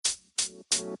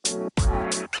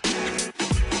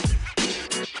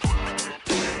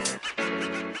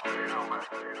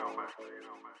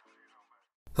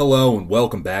Hello and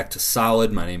welcome back to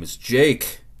Solid. My name is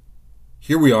Jake.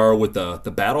 Here we are with the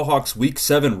Battlehawks Week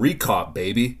 7 reKAWp,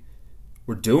 baby.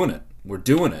 We're doing it.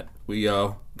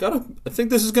 I think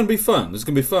this is going to be fun.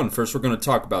 First, we're going to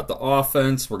talk about the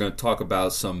offense. We're going to talk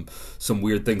about some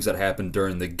weird things that happened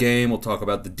during the game. We'll talk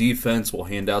about the defense. We'll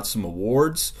hand out some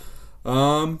awards.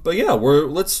 But yeah,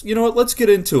 let's get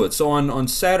into it. So on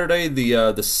Saturday,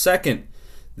 I think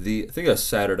it was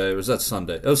Saturday, or was that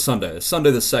Sunday? It was Sunday.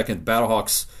 Sunday the 2nd,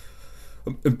 Battlehawks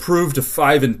improved to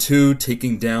 5-2,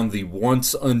 taking down the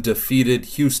once undefeated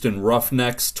Houston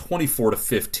Roughnecks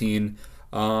 24-15.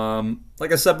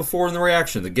 Like I said before in the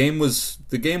reaction, the game was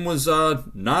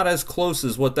not as close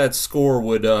as what that score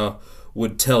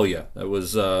would tell you. It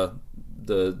was the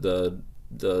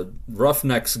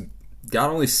Roughnecks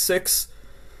got only six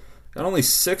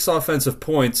offensive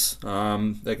points.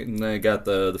 They got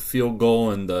the field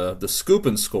goal and the scoop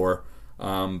and score.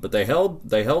 But they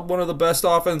held one of the best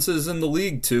offenses in the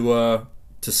league to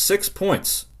 6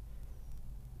 points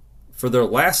for their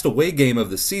last away game of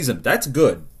the season. That's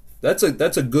good. That's a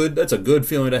good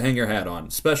feeling to hang your hat on.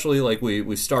 Especially like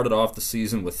we started off the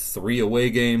season with 3 away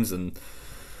games and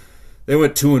they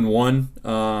went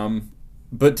 2-1.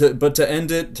 But to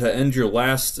end your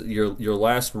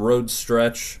last road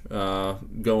stretch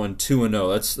going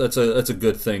 2-0, that's a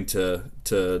good thing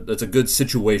that's a good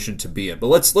situation to be in. But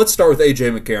let's start with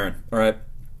AJ McCarron. All right,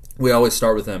 we always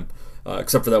start with him,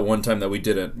 except for that one time that we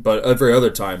didn't. But every other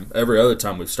time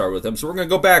we start with him. So we're gonna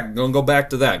go back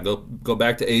to that. Go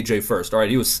back to AJ first. All right,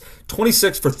 he was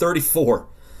 26 for 34,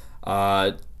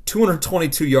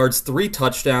 222 yards, 3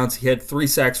 touchdowns. He had 3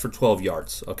 sacks for 12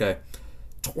 yards. Okay.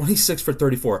 26 for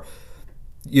 34.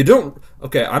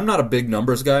 I'm not a big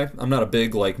numbers guy. I'm not a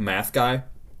big math guy.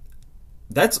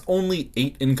 That's only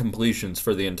 8 incompletions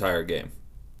for the entire game.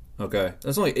 Okay?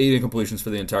 That's only 8 incompletions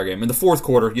for the entire game. In the fourth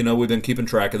quarter, we've been keeping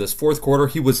track of this. Fourth quarter,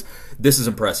 this is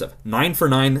impressive. 9 for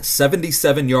 9,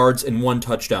 77 yards and 1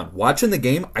 touchdown. Watching the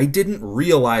game, I didn't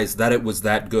realize that it was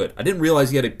that good. I didn't realize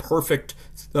he had a perfect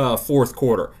fourth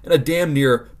quarter and a damn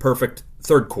near perfect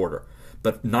third quarter.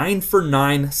 But 9 for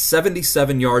 9,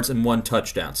 77 yards, and 1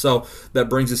 touchdown. So that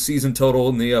brings his season total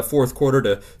in the fourth quarter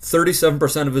to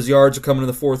 37% of his yards are coming in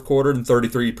the fourth quarter, and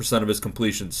 33% of his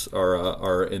completions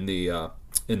are in the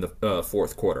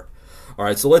fourth quarter. All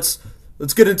right, so let's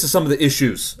get into some of the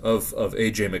issues of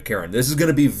AJ McCarron. This is going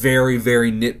to be very,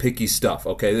 very nitpicky stuff.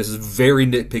 Okay, this is very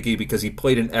nitpicky because he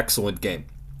played an excellent game.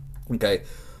 Okay,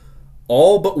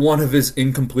 all but one of his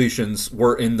incompletions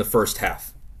were in the first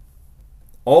half.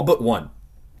 All but one,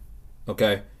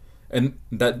 okay, and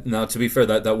that now to be fair,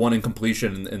 that one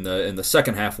incompletion in the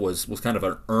second half was kind of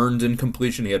an earned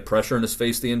incompletion. He had pressure in his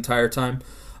face the entire time,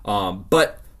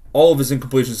 but all of his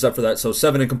incompletions except for that, so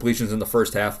 7 incompletions in the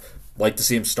first half. Like to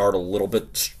see him start a little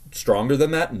bit stronger than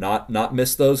that, not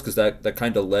miss those because that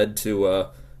kind of led to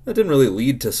that didn't really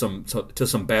lead to some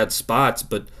bad spots.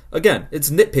 But again,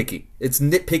 it's nitpicky. It's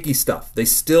nitpicky stuff. They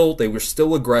were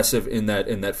still aggressive in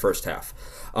that first half.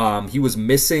 He was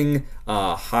missing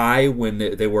high when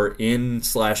they were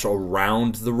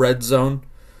in/around the red zone.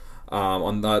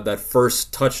 On that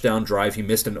first touchdown drive, he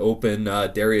missed an open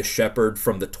Darius Shepard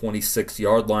from the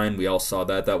 26-yard line. We all saw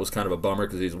that. That was kind of a bummer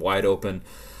because he's wide open.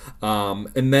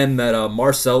 And then that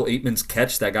Marcel Aitman's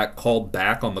catch that got called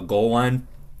back on the goal line.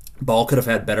 Ball could have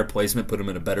had better placement, put him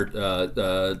in a better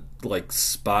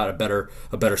spot, a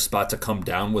better spot to come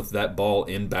down with that ball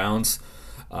inbounds.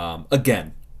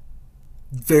 Again,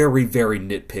 very, very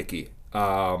nitpicky.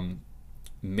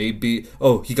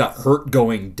 He got hurt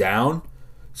going down,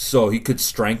 so he could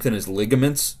strengthen his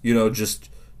ligaments. Just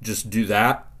do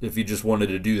that. If you just wanted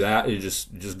to do that, you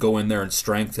just go in there and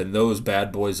strengthen those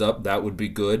bad boys up. That would be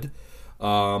good.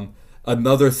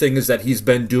 Another thing is that he's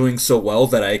been doing so well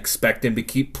that I expect him to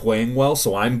keep playing well,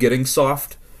 so I'm getting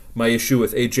soft. My issue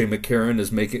with AJ McCarron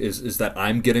is that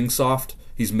I'm getting soft.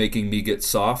 He's making me get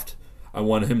soft. I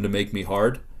want him to make me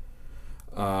hard.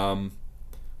 I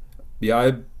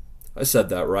said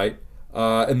that right.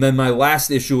 And then my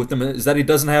last issue with him is that he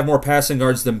doesn't have more passing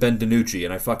yards than Ben DiNucci,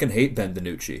 and I fucking hate Ben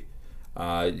DiNucci.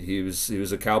 He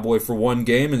was a Cowboy for one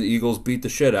game, and the Eagles beat the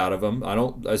shit out of him. I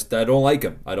don't like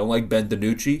him. I don't like Ben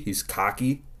DiNucci. He's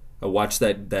cocky. I watched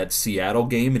that Seattle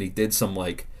game, and he did some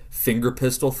finger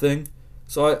pistol thing.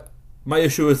 So my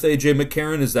issue with AJ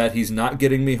McCarron is that he's not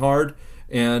getting me hard,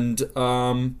 and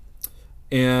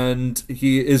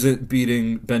he isn't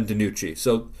beating Ben DiNucci.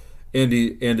 So and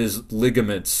his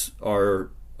ligaments are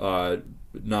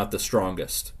not the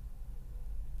strongest.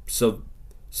 So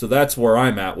So that's where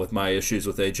I'm at with my issues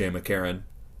with A.J. McCarron.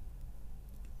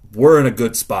 We're in a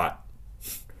good spot.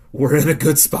 We're in a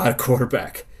good spot at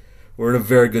quarterback. We're in a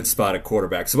very good spot at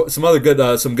quarterback. So, some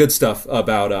good stuff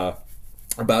about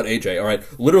AJ. All right,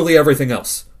 literally everything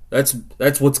else.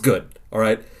 That's what's good. All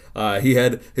right, he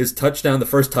had his touchdown, the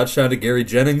first touchdown to Gary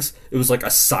Jennings. It was like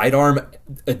a sidearm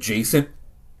adjacent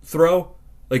throw.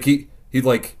 Like he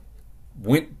like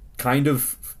went kind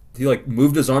of. He like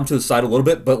moved his arm to the side a little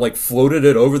bit, but like floated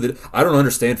it over the. I don't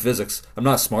understand physics. I'm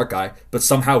not a smart guy, but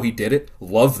somehow he did it.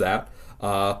 Love that.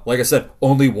 Like I said,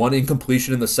 only one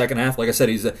incompletion in the second half. Like I said,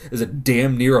 is a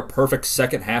damn near a perfect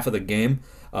second half of the game.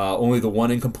 Only the one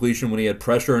incompletion when he had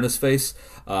pressure in his face.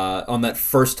 On that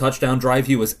first touchdown drive,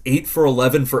 he was 8 for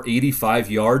 11 for 85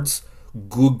 yards.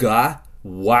 Guga.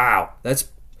 Wow. That's...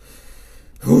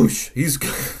 Whoosh. He's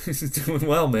doing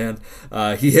well, man.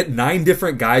 He hit 9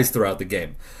 different guys throughout the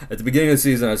game. At the beginning of the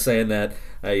season, I was saying that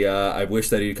I wish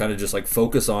that he'd kind of just like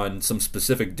focus on some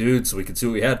specific dudes so we could see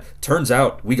what we had. Turns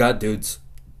out we got dudes.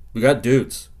 We got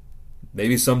dudes.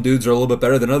 Maybe some dudes are a little bit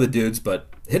better than other dudes, but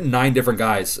hitting 9 different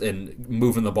guys and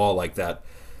moving the ball like that,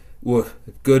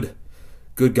 good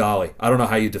golly. I don't know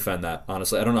how you defend that,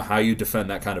 honestly. I don't know how you defend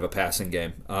that kind of a passing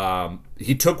game.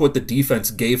 He took what the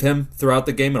defense gave him throughout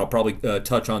the game, and I'll probably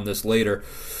touch on this later.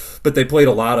 But they played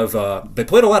a lot of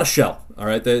shell. All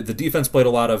right, the defense played a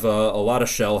lot of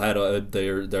shell. Had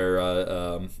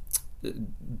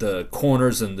the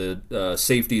corners and the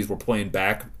safeties were playing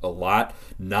back a lot,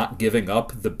 not giving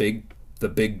up the big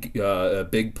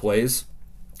plays.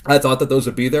 I thought that those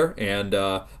would be there, and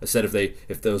I said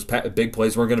if those big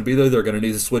plays weren't going to be there, they're going to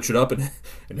need to switch it up and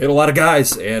hit a lot of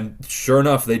guys. And sure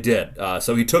enough, they did.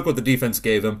 So he took what the defense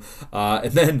gave him,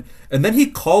 and then he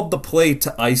called the play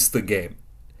to ice the game.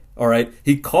 All right,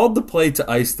 he called the play to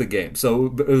ice the game.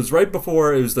 So it was right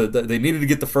before it was they needed to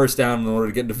get the first down in order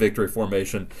to get into victory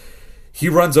formation. He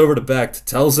runs over to Becht,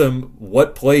 tells him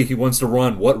what play he wants to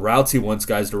run, what routes he wants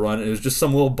guys to run. And it was just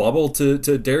some little bubble to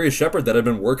Darius Shepard that had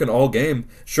been working all game.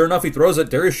 Sure enough, he throws it.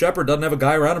 Darius Shepard doesn't have a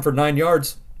guy around him for 9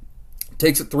 yards.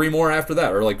 Takes it 3 more after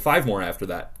that, or like 5 more after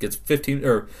that. Gets 15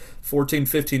 or 14,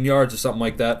 15 yards or something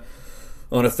like that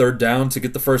on a third down to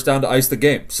get the first down to ice the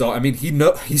game. So I mean,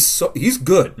 he's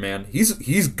good, man.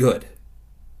 He's good.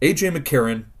 A.J.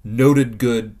 McCarron, noted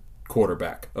good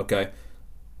quarterback. Okay.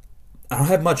 I don't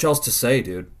have much else to say,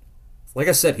 dude. Like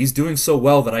I said, he's doing so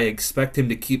well that I expect him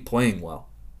to keep playing well.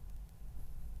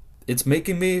 It's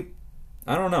making me,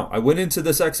 I don't know. I went into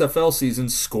this XFL season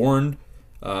scorned,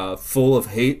 full of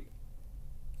hate,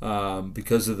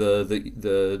 because of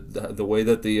the way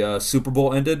that the Super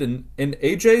Bowl ended, and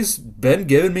AJ's been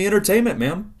giving me entertainment,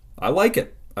 man. I like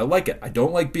it. I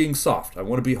don't like being soft. I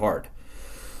want to be hard.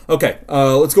 Okay,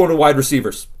 let's go into wide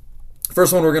receivers.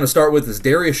 First one we're going to start with is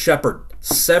Darius Shepard.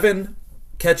 7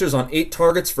 catches on 8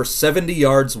 targets for 70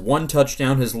 yards, 1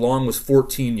 touchdown. His long was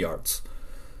 14 yards.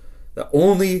 The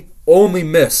only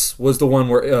miss was the one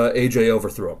where AJ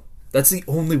overthrew him. That's the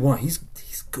only one. He's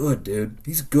good, dude.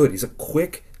 He's good. He's a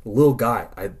quick little guy.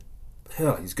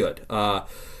 He's good.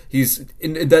 He's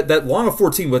in that long of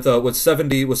 14 with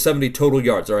 70 total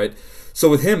yards. All right. So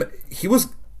with him, he was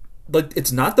like,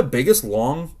 it's not the biggest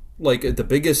long. Like the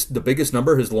biggest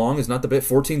number, his long is not the big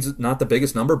 14's not the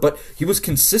biggest number, but he was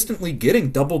consistently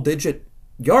getting double-digit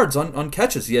yards on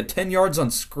catches. He had 10 yards on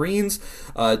screens,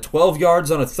 12 yards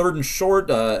on a 3rd and short.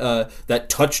 That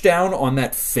touchdown on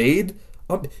that fade,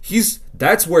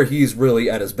 that's where he's really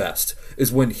at his best.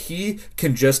 Is when he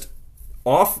can just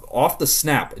off the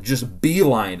snap, just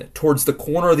beeline towards the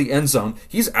corner of the end zone.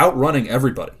 He's outrunning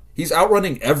everybody. It's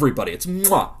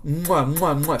mwah, mwah,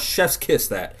 mwah, mwah. Chef's kiss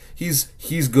that. He's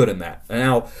good in that.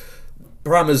 Now, the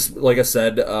problem is, like I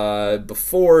said,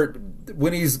 before,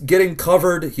 when he's getting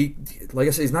covered,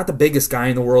 he's not the biggest guy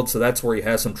in the world, so that's where he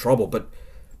has some trouble. But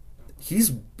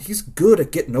he's good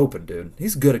at getting open, dude.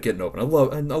 He's good at getting open. I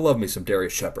love me some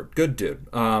Darius Shepard. Good dude.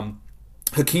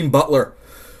 Hakeem Butler.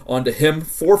 On to him,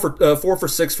 4 for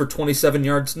 6 for 27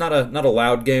 yards. Not a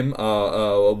loud game.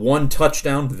 1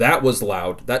 touchdown. That was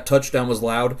loud. That touchdown was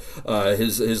loud.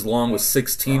 His long was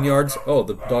 16 yards. Oh,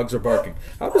 the dogs are barking.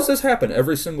 How does this happen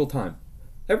every single time?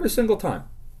 Every single time.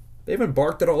 They haven't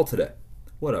barked at all today.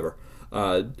 Whatever.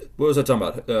 What was I talking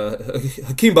about?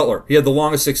 Hakeem Butler. He had the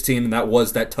longest 16, and that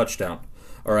was that touchdown.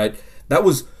 All right. That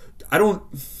was. I don't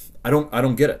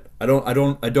get it. I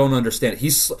don't understand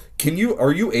it.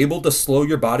 Are you able to slow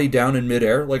your body down in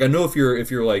midair? Like, I know if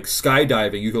you're like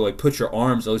skydiving, you can like put your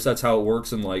arms, at least that's how it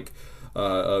works in like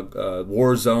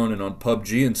Warzone and on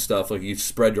PUBG and stuff. Like, you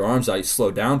spread your arms out, you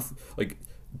slow down. Like,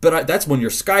 but that's when you're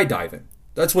skydiving.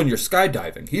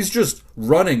 He's just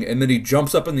running and then he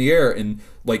jumps up in the air and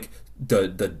like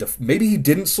maybe he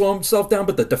didn't slow himself down,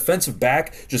 but the defensive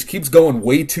back just keeps going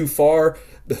way too far.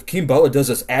 Hakeem Butler does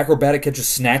this acrobatic catch,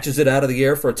 just snatches it out of the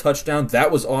air for a touchdown.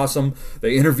 That was awesome.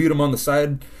 They interviewed him on the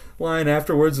sideline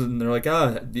afterwards, and they're like,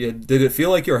 did it feel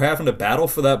like you were having to battle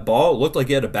for that ball? It looked like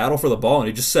you had to battle for the ball, and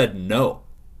he just said no.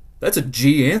 That's a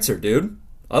G answer, dude.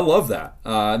 I love that.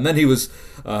 And then he was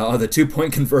on the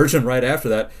 2-point conversion right after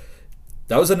that.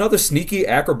 That was another sneaky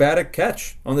acrobatic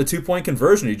catch on the 2-point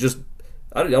conversion.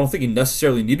 I don't think he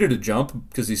necessarily needed to jump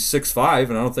because he's 6'5",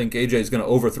 and I don't think AJ is going to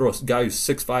overthrow a guy who's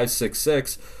 6'5",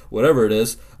 6'6", whatever it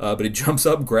is. But he jumps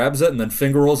up, grabs it, and then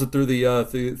finger rolls it through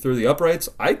the uprights.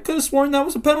 I could have sworn that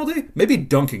was a penalty. Maybe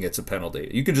dunking it's a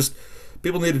penalty.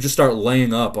 People need to just start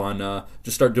laying up on,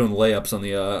 just start doing layups on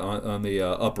the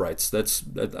uprights.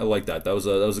 I like that. That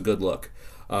was a good look.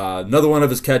 Another one of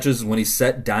his catches is when he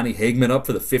set Donnie Hagman up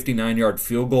for the 59-yard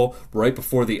field goal right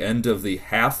before the end of the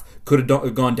half. Could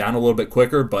have gone down a little bit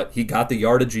quicker, but he got the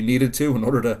yardage he needed to in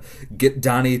order to get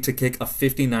Donnie to kick a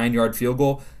 59-yard field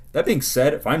goal. That being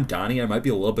said, if I'm Donnie, I might be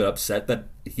a little bit upset that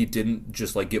he didn't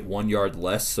just get 1 yard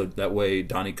less, so that way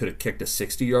Donnie could have kicked a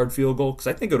 60-yard field goal, because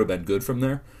I think it would have been good from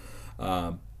there.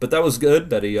 But that was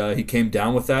good that he came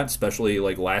down with that, especially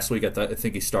last week. I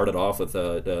think he started off with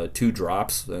 2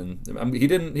 drops, and he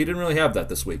didn't really have that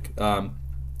this week.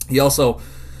 He also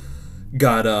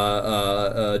got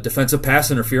a defensive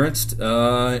pass interference,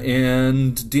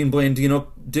 and Dean Blandino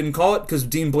didn't call it because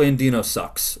Dean Blandino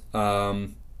sucks.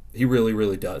 He really,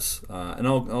 really does, and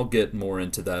I'll get more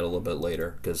into that a little bit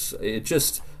later because it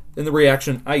just. In the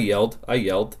reaction, I yelled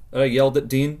at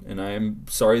Dean, and I am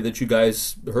sorry that you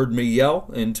guys heard me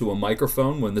yell into a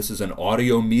microphone when this is an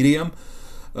audio medium.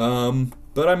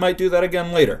 But I might do that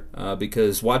again later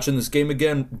because watching this game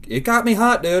again, it got me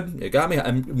hot, dude. It got me hot.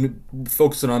 I'm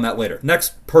focusing on that later.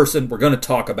 Next person we're going to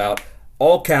talk about,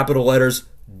 all capital letters,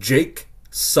 Jake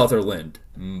Sutherland.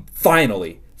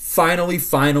 Finally,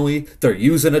 they're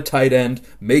using a tight end,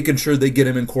 making sure they get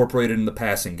him incorporated in the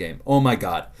passing game. Oh my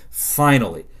God,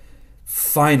 finally.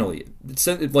 It's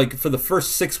for the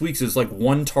first 6 weeks, it's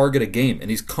 1 target a game, and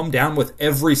he's come down with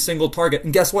every single target.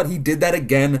 And guess what? He did that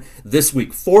again this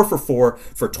week. 4 for 4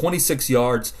 for 26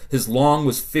 yards. His long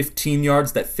was 15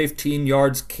 yards. That 15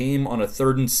 yards came on a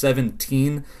 3rd and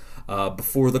 17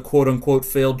 before the quote-unquote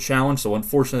failed challenge. So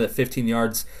unfortunately, that 15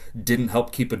 yards didn't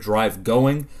help keep a drive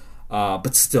going.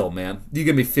 But still, man, you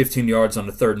give me 15 yards on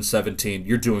the 3rd and 17,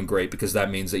 you're doing great because that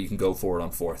means that you can go for it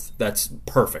on 4th. That's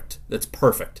perfect.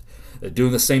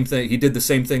 Doing the same thing. He did the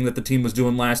same thing that the team was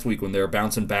doing last week when they were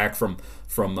bouncing back from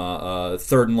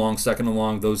 3rd and long, 2nd and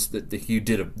long.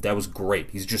 That was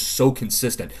great. He's just so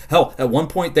consistent. Hell, at one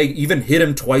point they even hit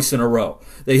him twice in a row.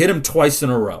 He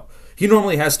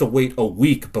normally has to wait a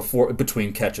week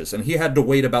between catches, and he had to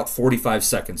wait about 45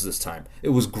 seconds this time. It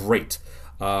was great.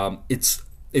 It's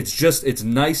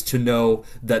nice to know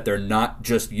that they're not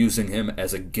just using him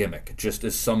as a gimmick, just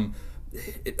as some.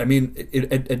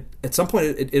 At some point,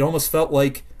 it almost felt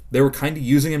like they were kind of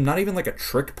using him, not even like a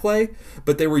trick play,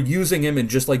 but they were using him in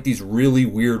just these really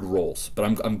weird roles. But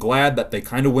I'm glad that they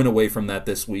kind of went away from that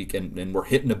this week, and we're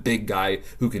hitting a big guy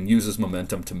who can use his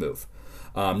momentum to move.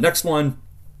 Next one,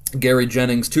 Gary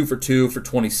Jennings, 2 for 2 for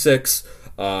 26,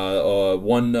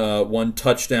 one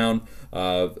touchdown.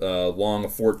 Long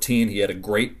of 14. He had a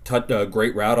great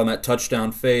route on that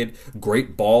touchdown fade.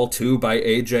 Great ball too by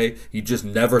AJ. He just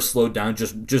never slowed down.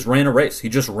 Just ran a race. He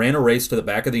just ran a race to the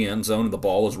back of the end zone, and the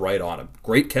ball was right on him.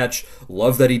 Great catch.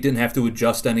 Love that he didn't have to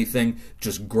adjust anything.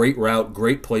 Just great route,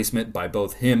 great placement by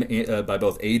both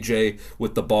AJ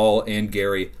with the ball and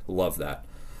Gary. Love that.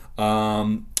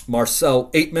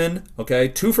 Marcel Aitman,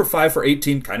 2 for 5 for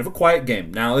 18, kind of a quiet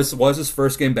game. Now, this was his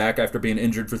first game back after being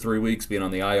injured for 3 weeks, being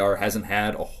on the IR, hasn't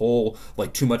had a whole,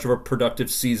 too much of a productive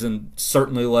season,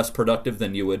 certainly less productive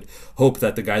than you would hope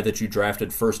that the guy that you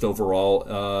drafted first overall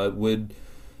would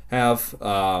have.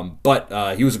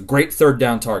 But he was a great 3rd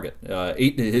down target.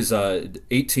 His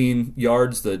 18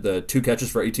 yards, the 2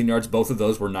 catches for 18 yards, both of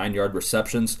those were 9-yard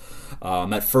receptions.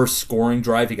 That first scoring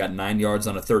drive, he got 9 yards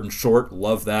on a 3rd and short.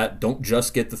 Love that. Don't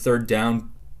just get the 3rd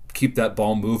down. Keep that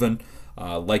ball moving.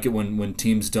 Like it when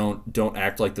teams don't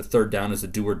act like the 3rd down is a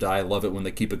do or die. Love it when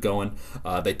they keep it going.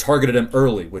 They targeted him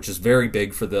early, which is very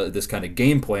big for this kind of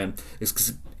game plan, is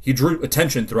 'cause he drew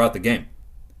attention throughout the game.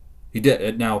 He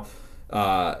did. Now,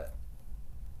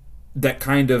 that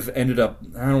kind of ended up,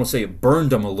 I don't want to say it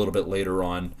burned him a little bit later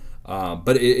on,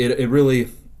 but it really,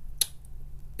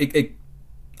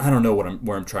 I don't know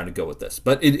where I'm trying to go with this,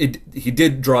 but he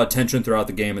did draw attention throughout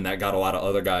the game, and that got a lot of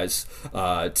other guys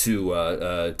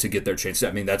to get their chance.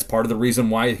 I mean, that's part of the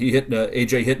reason why he hit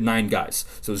AJ hit 9 guys.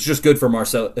 So it's just good for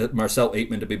Marcel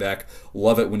Aitman to be back.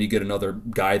 Love it when you get another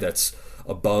guy that's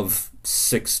above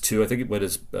 6'2". I think what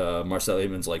is Marcel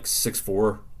Aitman's like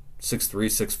 6'4". 6'3",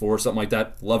 6'4", something like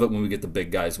that. Love it when we get the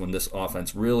big guys, when this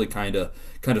offense really kind of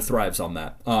thrives on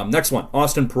that. Next one,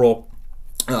 Austin Pearl.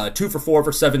 2 for 4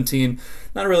 for 17.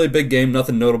 Not a really big game,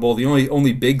 nothing notable. The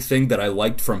only big thing that I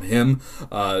liked from him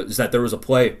is that there was a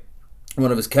play,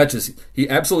 one of his catches, he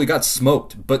absolutely got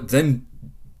smoked, but then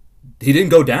he didn't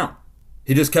go down.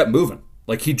 He just kept moving.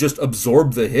 Like he just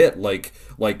absorbed the hit like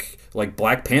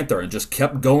Black Panther and just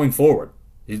kept going forward.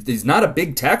 He's not a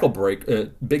big tackle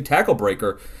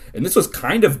breaker, and this was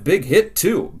kind of big hit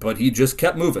too, but he just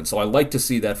kept moving. So I like to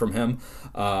see that from him.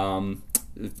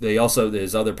 They also,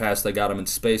 his other pass, they got him in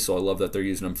space, so I love that they're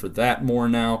using him for that more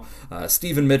now.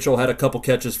 Stephen Mitchell had a couple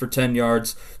catches for 10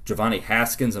 yards. Giovanni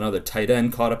Haskins, another tight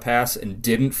end, caught a pass and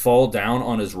didn't fall down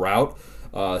on his route.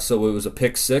 So it was a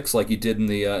pick 6 like he did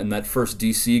in that first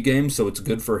DC game, so it's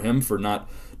good for him for not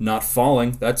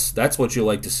falling. That's what you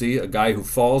like to see, a guy who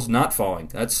falls not falling.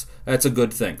 That's a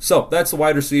good thing. So that's the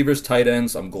wide receivers, tight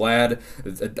ends. I'm glad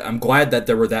that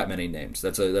there were that many names.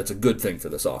 That's a good thing for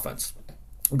this offense.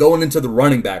 Going into the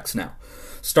running backs now,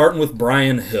 starting with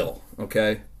Brian Hill.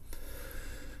 Okay.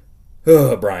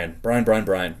 Brian.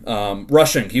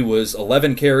 Rushing, he was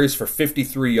 11 carries for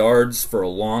 53 yards for a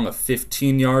long of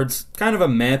 15 yards. Kind of a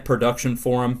mad production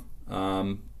for him.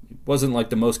 Wasn't like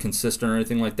the most consistent or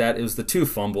anything like that. It was the 2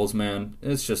 fumbles, man.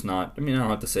 It's just not. I mean, I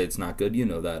don't have to say it's not good. You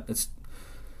know that. It's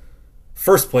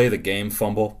first play of the game,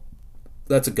 fumble.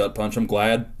 That's a gut punch. I'm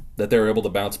glad that they were able to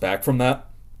bounce back from that.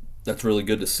 That's really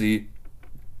good to see.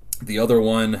 The other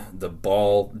one, the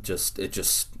ball just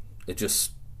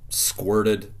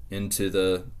squirted into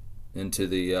the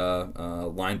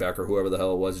linebacker, whoever the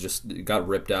hell it was, just got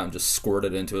ripped out and just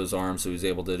squirted into his arm, so he was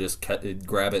able to just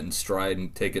grab it in stride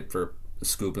and take it for a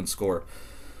scoop and score.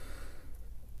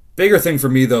 Bigger thing for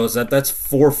me, though, is that's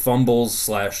 4 fumbles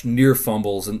 / near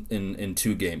fumbles in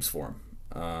 2 games for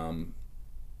him.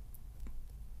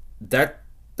 That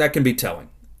can be telling.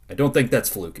 I don't think that's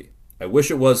fluky. I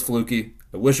wish it was fluky,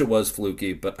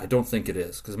 but I don't think it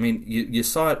is. Because, I mean, you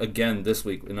saw it again this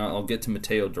week, and I'll get to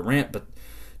Mateo Durant, but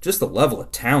just the level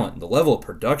of talent, the level of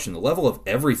production, the level of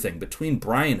everything between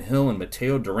Brian Hill and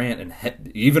Mateo Durant,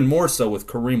 and even more so with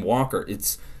Kareem Walker,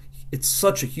 it's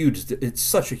such a huge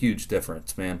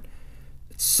difference, man.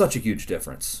 It's such a huge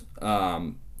difference.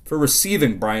 For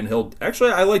receiving, Brian Hill,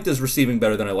 actually, I liked his receiving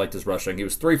better than I liked his rushing. He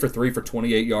was 3 for 3 for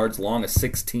 28 yards, long of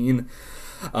 16.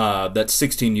 That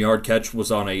 16-yard catch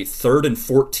was on a 3rd and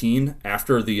 14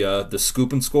 after the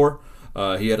scoop and score.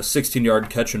 He had a 16-yard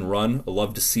catch and run. I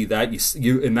love to see that.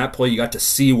 You in that play, you got to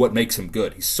see what makes him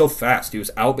good. He's so fast.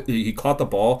 He caught the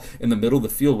ball in the middle of the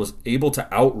field, was able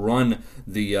to outrun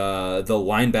the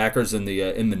linebackers in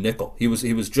the nickel. He was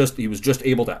just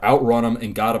able to outrun them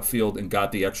and got upfield and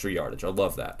got the extra yardage. I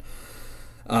love that.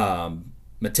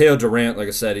 Mateo Durant, like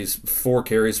I said, he's 4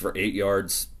 carries for 8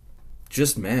 yards.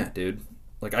 Just mad, dude.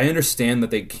 Like, I understand that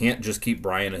they can't just keep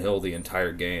Brian Hill the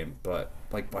entire game, but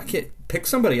like, why can't pick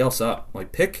somebody else up?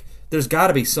 Like, there's got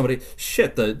to be somebody.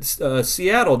 Shit, the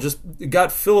Seattle just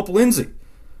got Philip Lindsay.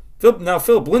 Now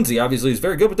Philip Lindsay obviously is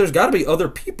very good, but there's got to be other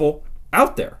people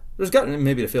out there.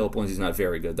 Maybe the Philip Lindsay's not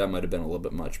very good. That might have been a little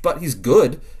bit much, but he's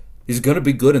good. He's going to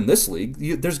be good in this league.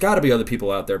 There's got to be other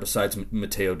people out there besides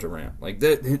Mateo Durant. Like,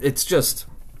 it's just.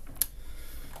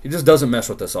 He just doesn't mesh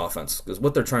with this offense, because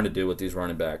what they're trying to do with these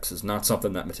running backs is not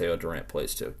something that Mateo Durant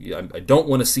plays to. I don't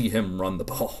want to see him run the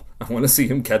ball. I want to see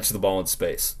him catch the ball in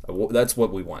space. That's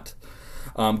what we want.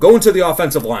 Going to the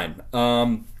offensive line.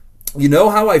 You know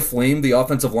how I flame the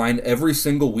offensive line every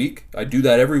single week? I do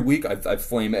that every week. I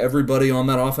flame everybody on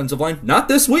that offensive line. Not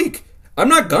this week. I'm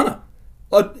not gonna.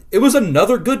 It was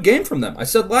another good game from them. I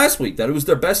said last week that it was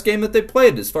their best game that they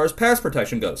played as far as pass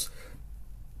protection goes.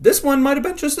 This one might have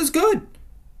been just as good,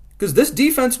 because this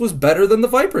defense was better than the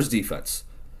Vipers' defense.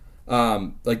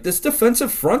 Like, this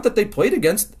defensive front that they played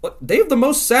against, they have the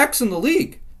most sacks in the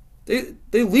league. They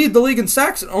lead the league in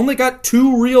sacks and only got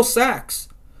 2 real sacks.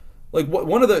 Like,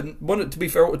 to be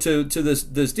fair to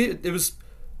this, it was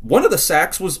one of the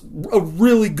sacks was a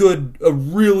really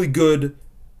good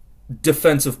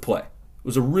defensive play. It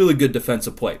was a really good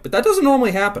defensive play, but that doesn't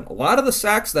normally happen. A lot of the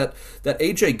sacks that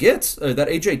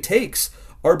AJ takes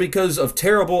are because of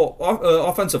terrible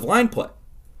offensive line play.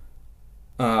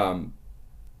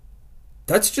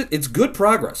 It's good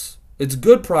progress. It's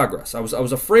good progress. I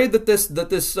was afraid that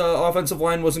this offensive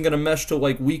line wasn't going to mesh till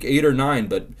like week 8 or 9,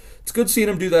 but it's good seeing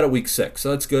him do that at week 6. So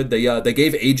that's good. They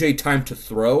gave AJ time to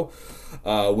throw,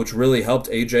 which really helped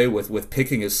AJ with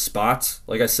picking his spots.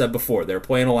 Like I said before, they're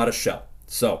playing a lot of shell,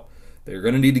 so they're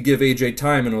going to need to give AJ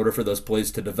time in order for those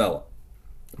plays to develop.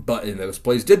 But those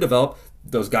plays did develop.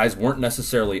 Those guys weren't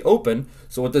necessarily open.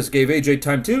 So what this gave AJ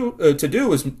time to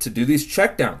do is to do these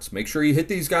checkdowns. Make sure you hit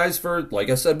these guys for,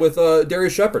 like I said with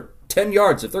Darius Shepard, 10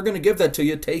 yards. If they're going to give that to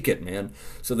you, take it, man.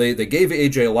 So they gave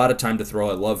AJ a lot of time to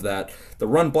throw. I love that. The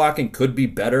run blocking could be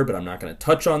better, but I'm not going to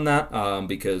touch on that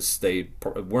because they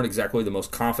weren't exactly the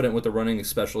most confident with the running,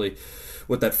 especially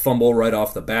with that fumble right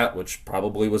off the bat, which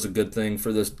probably was a good thing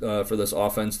for this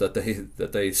offense that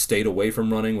they stayed away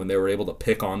from running when they were able to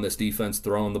pick on this defense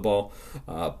throwing the ball.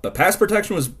 But pass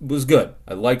protection was good.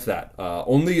 I liked that.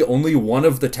 Only one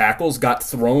of the tackles got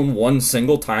thrown one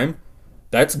single time.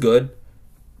 That's good.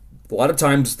 A lot of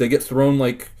times they get thrown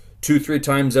like 2-3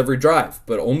 times every drive,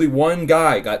 but only one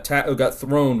guy got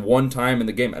thrown one time in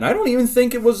the game, and I don't even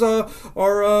think it was our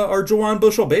Jawan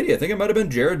Bushell-Beatty. I think it might have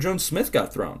been Jared Jones-Smith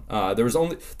got thrown.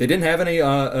 They didn't have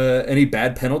any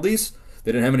bad penalties.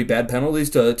 They didn't have any bad penalties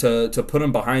to put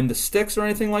him behind the sticks or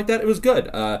anything like that. It was good.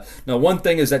 Now, one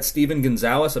thing is that Steven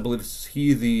Gonzalez, I believe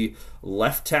he the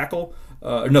left tackle,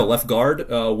 left guard,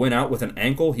 went out with an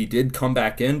ankle. He did come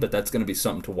back in, but that's going to be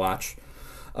something to watch.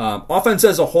 Offense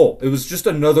as a whole, it was just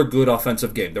another good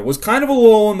offensive game. There was kind of a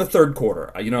lull in the third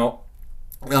quarter. I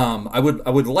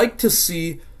would like to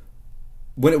see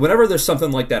whenever there's something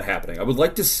like that happening, I would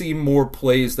like to see more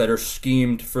plays that are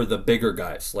schemed for the bigger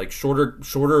guys, like short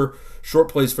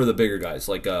plays for the bigger guys,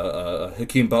 like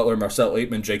Hakeem Butler, Marcel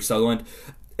Aitman, Jake Sutherland.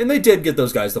 And they did get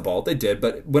those guys the ball. They did.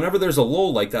 But whenever there's a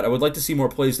lull like that, I would like to see more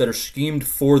plays that are schemed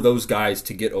for those guys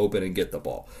to get open and get the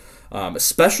ball.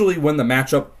 Especially when the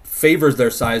matchup favors their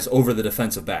size over the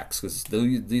defensive backs, because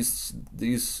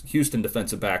these Houston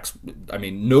defensive backs, I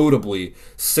mean, notably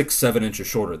 6-7 inches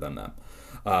shorter than them.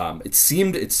 It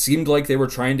seemed like they were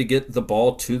trying to get the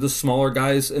ball to the smaller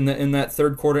guys in that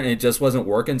third quarter, and it just wasn't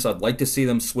working. So I'd like to see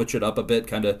them switch it up a bit,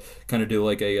 kind of do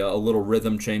like a little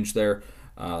rhythm change there.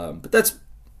 But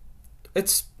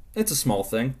it's a small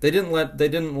thing.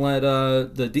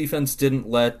 The defense didn't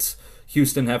let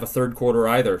Houston have a third quarter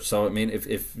either. So I mean,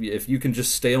 if you can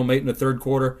just stalemate in the third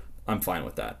quarter, I'm fine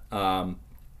with that.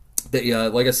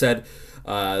 Like I said,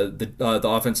 the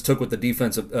offense took what the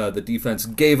defense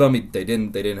gave them. They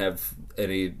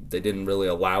didn't really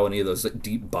allow any of those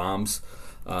deep bombs.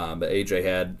 But AJ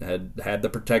had the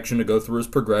protection to go through his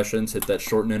progressions, hit that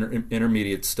short and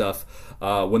intermediate stuff.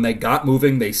 When they got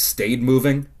moving, they stayed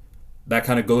moving. That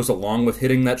kind of goes along with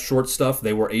hitting that short stuff.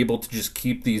 They were able to just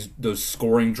keep those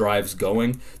scoring drives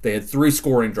going. They had 3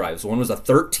 scoring drives. One was a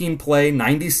 13-play,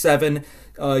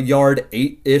 97-yard,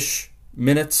 8-ish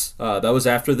minutes. That was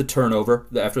after the turnover,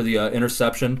 after the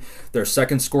interception. Their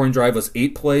second scoring drive was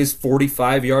 8 plays,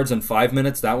 45 yards, and 5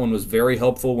 minutes. That one was very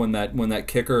helpful when that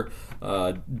kicker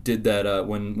did that.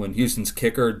 When Houston's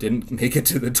kicker didn't make it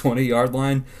to the 20-yard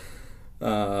line.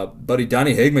 Buddy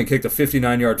Donnie Higman kicked a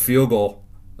 59-yard field goal.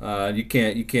 You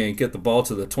can't get the ball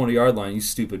to the 20-yard line, you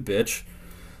stupid bitch.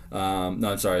 No,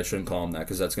 I'm sorry, I shouldn't call him that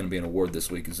because that's going to be an award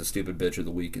this week. Is the stupid bitch of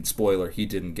the week. And spoiler, he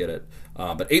didn't get it.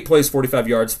 But 8 plays, 45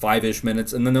 yards, 5-ish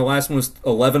minutes, and then the last one was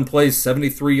 11 plays,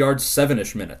 73 yards,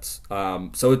 7-ish minutes.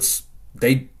 So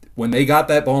when they got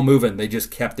that ball moving, they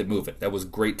just kept it moving. That was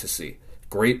great to see.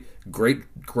 Great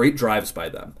drives by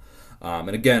them. And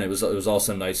again, it was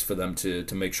also nice for them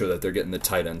to make sure that they're getting the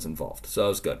tight ends involved. So that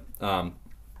was good.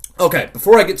 Okay,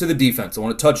 before I get to the defense, I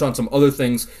want to touch on some other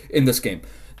things in this game.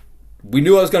 We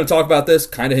knew I was going to talk about this,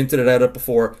 kind of hinted at it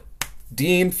before.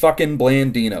 Dean fucking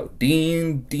Blandino.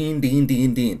 Dean.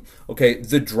 Okay,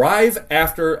 the drive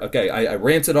after, okay, I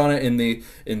ranted on it in the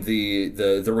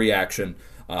reaction,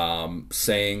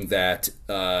 saying that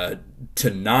to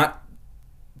not,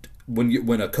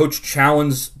 when a coach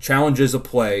challenges a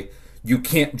play, you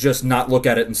can't just not look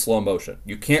at it in slow motion.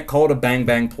 You can't call it a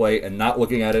bang play and not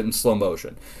looking at it in slow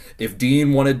motion. If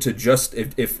Dean wanted to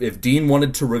if Dean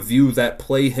wanted to review that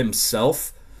play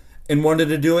himself and wanted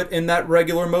to do it in that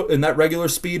regular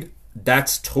speed,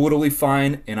 that's totally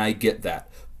fine, and I get that.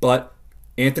 But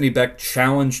Anthony Becht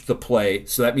challenged the play,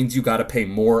 so that means you got to pay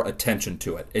more attention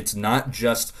to it. It's not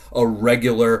just a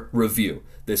regular review.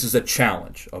 This is a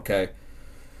challenge, okay?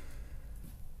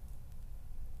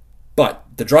 But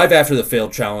the drive after the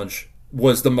failed challenge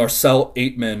was the Marcel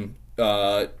Aitman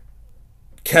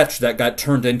catch that got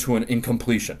turned into an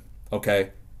incompletion. Okay,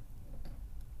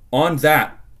 on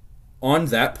that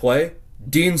play,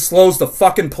 Dean slows the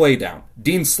fucking play down.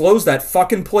 Dean slows that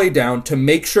fucking play down to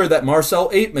make sure that Marcel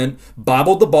Aitman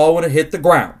bobbled the ball when it hit the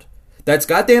ground. That's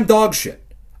goddamn dog shit.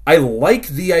 I like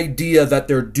the idea that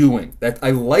they're doing.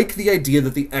 I like the idea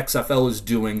that the XFL is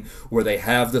doing where they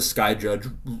have the Sky Judge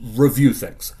review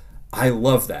things. I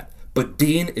love that. But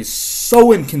Dean is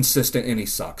so inconsistent and he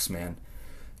sucks, man.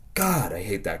 God, I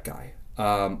hate that guy.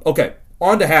 Okay,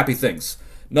 on to happy things.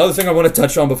 Another thing I want to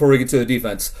touch on before we get to the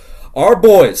defense. Our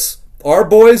boys,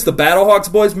 the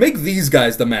Battlehawks boys, make these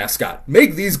guys the mascot.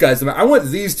 Make these guys I want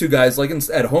these two guys, like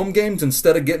at home games,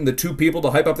 instead of getting the two people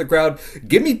to hype up the crowd,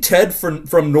 give me Ted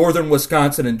from Northern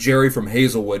Wisconsin and Jerry from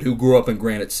Hazelwood, who grew up in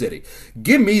Granite City.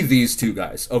 Give me these two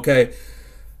guys, okay?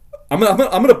 I'm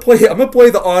gonna play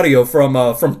the audio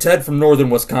from Ted from Northern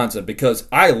Wisconsin because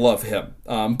I love him.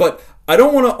 But I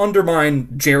don't want to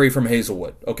undermine Jerry from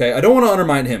Hazelwood, okay? I don't want to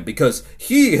undermine him because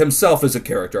he himself is a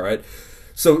character, right?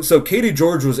 So Katie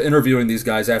George was interviewing these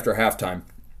guys after halftime,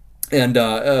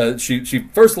 and she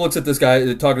first looks at this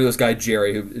guy, talking to this guy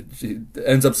Jerry, who she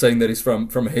ends up saying that he's from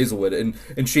Hazelwood,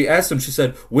 and she asked him, she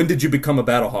said, "When did you become a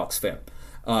Battlehawks fan?"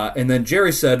 And then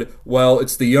Jerry said, "Well,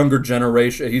 it's the younger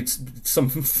generation." He's some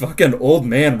fucking old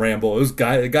man ramble.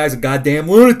 The guy's a goddamn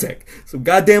lunatic. Some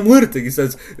goddamn lunatic. He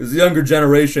says, "It's the younger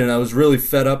generation. I was really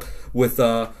fed up with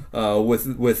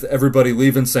everybody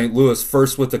leaving St. Louis,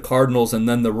 first with the Cardinals and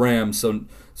then the Rams.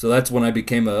 So that's when I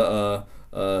became a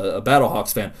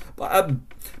Battlehawks fan." But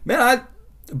I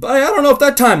don't know if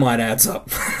that timeline adds up.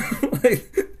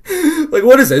 Like,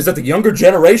 what is it? Is that the younger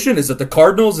generation? Is it the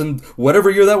Cardinals and whatever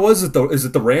year that was? Is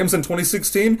it the Rams in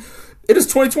 2016? It is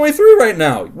 2023 right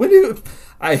now.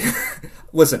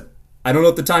 Listen, I don't know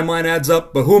if the timeline adds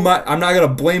up, but who am I? I'm not going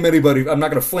to blame anybody. I'm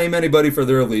not going to flame anybody for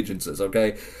their allegiances,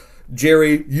 okay?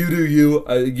 Jerry, you do you.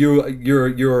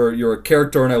 You're a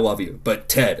character and I love you. But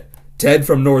Ted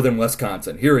from Northern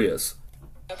Wisconsin, here he is.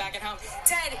 Back at home.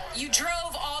 Ted, you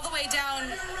drove all the way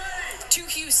down to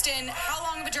Houston. How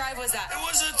long of a drive was that? It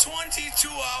was a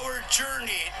 22-hour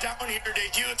journey down here to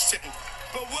Houston,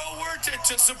 but well worth it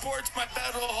to support my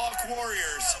Battlehawk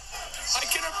Warriors. I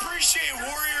can appreciate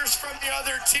Warriors from the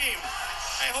other team.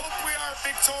 I hope we are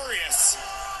victorious.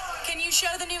 Can you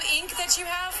show the new ink that you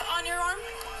have on your arm?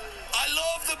 I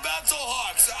love the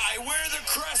Battlehawks. I wear the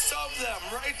crest of them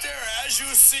right there, as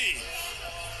you see.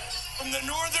 From the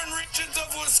northern regions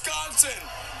of Wisconsin,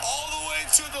 all the way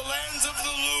to the lands of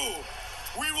the Lou,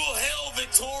 we will hail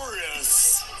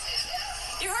victorious.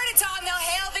 You heard it, Tom. They'll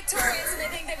hail victorious, and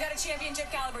they think they've got a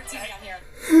championship caliber team down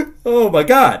here. Oh my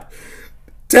God,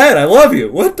 Ted, I love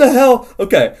you. What the hell?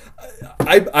 Okay,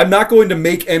 I'm not going to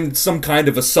make some kind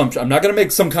of assumption. I'm not going to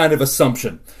make some kind of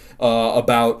assumption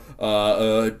about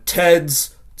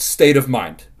Ted's state of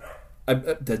mind.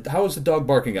 How is the dog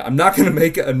barking at? I'm not going to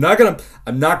make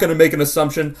an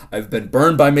assumption. I've been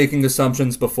burned by making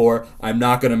assumptions before. I'm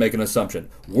not going to make an assumption.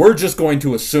 We're just going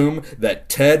to assume that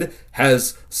Ted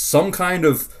has some kind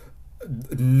of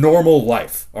normal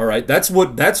life. All right, that's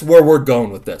where we're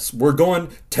going with this.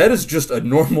 Ted is just a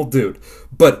normal dude.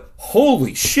 But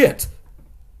holy shit.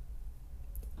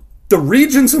 The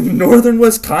regions of northern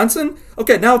Wisconsin?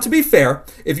 Okay, now to be fair,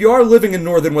 if you are living in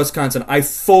northern Wisconsin, I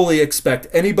fully expect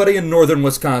anybody in northern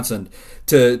Wisconsin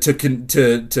to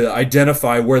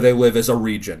identify where they live as a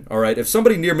region. All right, if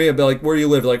somebody near me would be like, "Where do you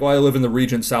live?" Like, "Well, I live in the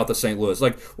region south of St. Louis."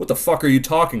 Like, what the fuck are you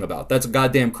talking about? That's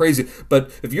goddamn crazy.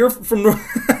 But if you're from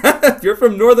if you're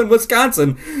from northern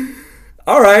Wisconsin,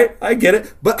 all right, I get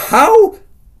it. But how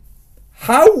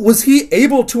was he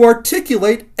able to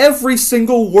articulate every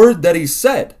single word that he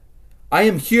said? I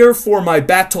am here for my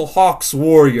Battlehawks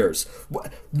Warriors.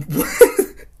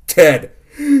 Ted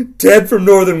from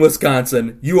Northern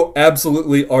Wisconsin, you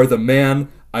absolutely are the man.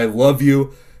 I love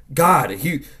you. God,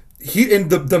 he and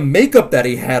the makeup that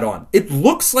he had on, it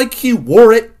looks like he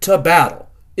wore it to battle.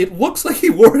 It looks like he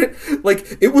wore it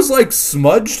like it was like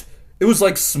smudged. It was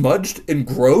like smudged and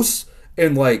gross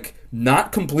and like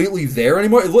not completely there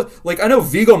anymore. It looked like, I know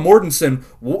Viggo Mortensen,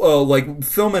 like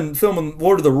filming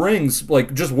Lord of the Rings,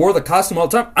 like just wore the costume all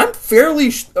the time. I'm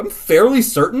fairly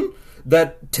certain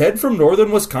that Ted from Northern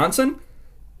Wisconsin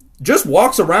just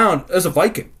walks around as a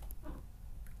Viking.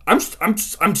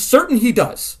 I'm certain he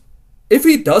does. If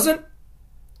he doesn't,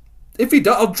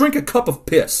 I'll drink a cup of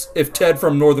piss. If Ted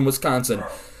from Northern Wisconsin,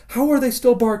 how are they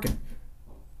still barking?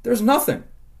 There's nothing.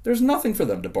 There's nothing for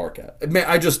them to bark at. Man,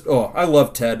 I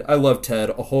love Ted. I love Ted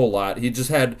a whole lot. He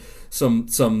just had some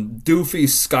doofy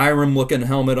Skyrim-looking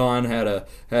helmet on, had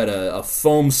a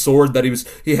foam sword that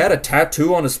he had a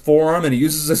tattoo on his forearm, and he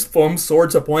uses his foam sword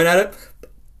to point at it.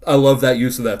 I love that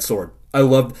use of that sword.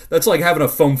 That's like having a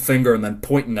foam finger and then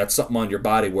pointing at something on your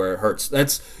body where it hurts.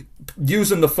 That's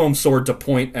using the foam sword to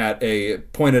point at a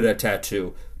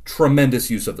tattoo. Tremendous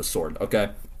use of the sword,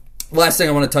 okay? Last thing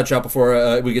I want to touch out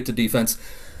before we get to defense.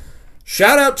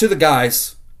 Shout out to the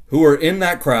guys who were in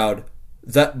that crowd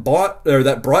that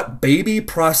brought baby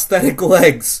prosthetic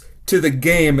legs to the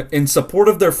game in support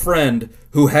of their friend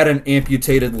who had an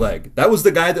amputated leg. That was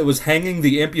the guy that was hanging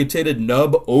the amputated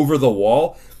nub over the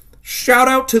wall. Shout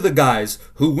out to the guys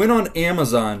who went on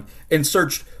Amazon and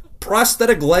searched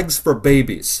prosthetic legs for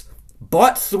babies,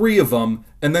 bought 3 of them,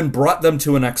 and then brought them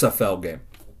to an XFL game.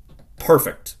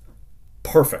 Perfect.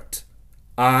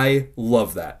 I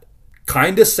love that.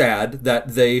 Kind of sad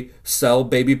that they sell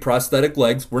baby prosthetic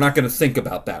legs. We're not going to think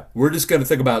about that. We're just going to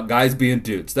think about guys being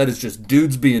dudes. That is just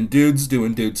dudes being dudes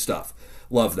doing dude stuff.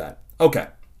 Love that. Okay.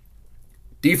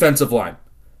 Defensive line.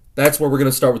 That's where we're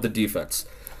going to start with the defense.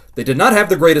 They did not have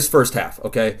the greatest first half,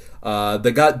 okay?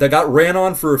 They got ran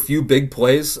on for a few big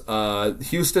plays.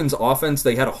 Houston's offense,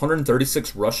 they had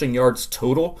 136 rushing yards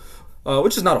total,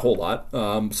 which is not a whole lot.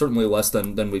 Certainly less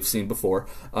than we've seen before.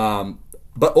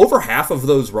 But over half of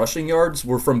those rushing yards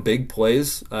were from big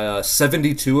plays.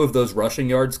 72 of those rushing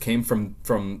yards came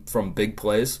from big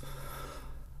plays.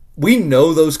 We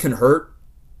know those can hurt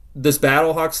this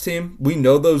Battlehawks team. We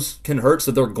know those can hurt,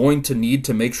 so they're going to need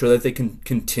to make sure that they can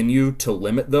continue to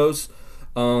limit those.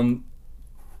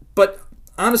 But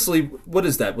honestly, what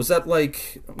is that? Was that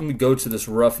like, let me go to this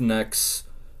Roughnecks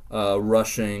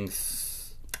rushing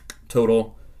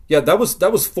total. Yeah, that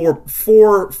was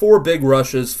four big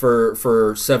rushes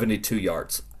for 72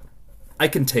 yards. I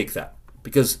can take that.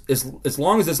 Because as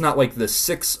long as it's not like the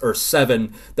 6 or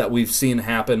 7 that we've seen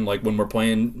happen, like when we're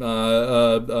playing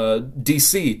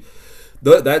DC,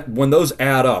 that when those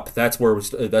add up, that's where the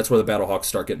Battlehawks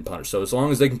start getting punished. So as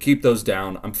long as they can keep those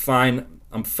down, I'm fine.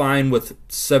 I'm fine with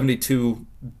 72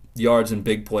 yards in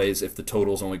big plays if the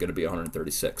total is only going to be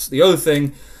 136. The other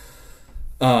thing,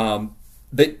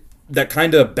 that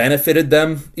kind of benefited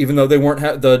them, even though they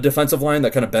weren't the defensive line,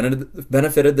 that kind of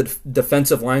benefited the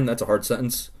defensive line. That's a hard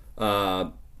sentence.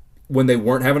 When they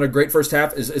weren't having a great first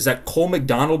half, is that Cole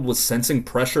McDonald was sensing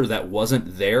pressure that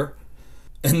wasn't there,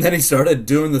 and then he started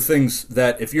doing the things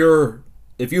that if you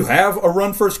have a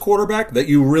run first quarterback that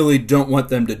you really don't want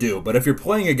them to do, but if you're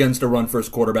playing against a run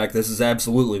first quarterback, this is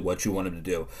absolutely what you want him to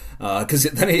do. Because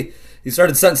then he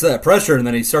started sensing that pressure, and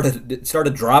then he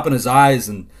started dropping his eyes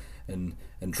and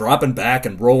dropping back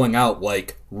and rolling out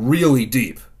like really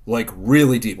deep. Like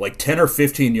 10 or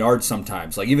 15 yards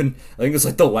sometimes. Like even, I think it's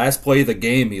like the last play of the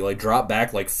game, he like dropped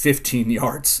back like 15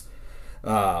 yards.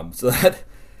 So that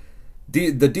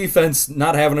the defense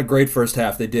not having a great first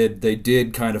half, they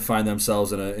did kind of find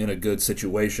themselves in a good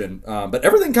situation. But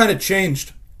everything kind of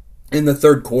changed in the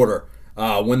third quarter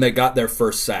when they got their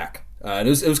first sack. And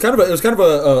it was kind of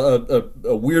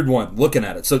a weird one looking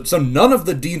at it. So none of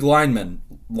the D linemen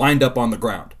lined up on the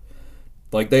ground.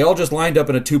 Like, they all just lined up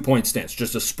in a 2-point stance,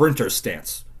 just a sprinter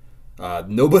stance.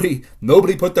 Nobody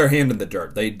put their hand in the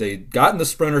dirt. They got in the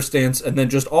sprinter stance and then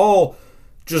just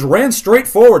ran straight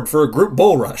forward for a group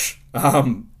bull rush.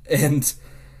 And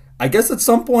I guess at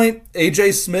some point,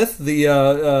 A.J. Smith,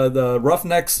 the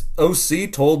Roughnecks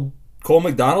OC, told Cole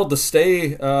McDonald to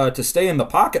stay in the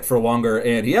pocket for longer,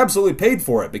 and he absolutely paid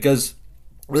for it because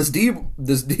this D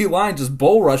line just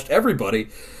bull rushed everybody.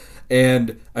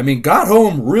 And, I mean, got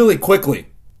home really quickly.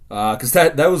 Because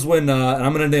that was when, and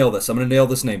I'm going to nail this. I'm going to nail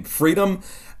this name. Freedom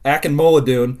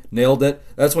Akinmoladun nailed it.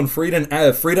 That's when Freedom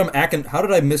Akin... How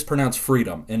did I mispronounce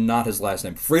Freedom and not his last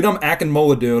name? Freedom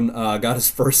Akinmoladun got his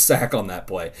first sack on that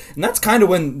play. And that's kind of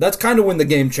when the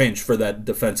game changed for that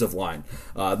defensive line.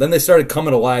 Then they started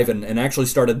coming alive and actually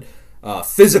started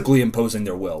physically imposing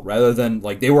their will. Rather than,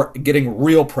 like, they were getting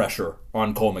real pressure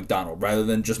on Cole McDonald. Rather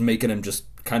than just making him just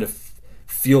kind of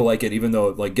feel like it, even though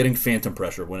like getting phantom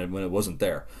pressure when it wasn't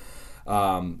there.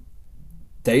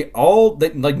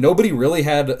 Nobody really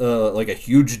had like a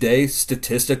huge day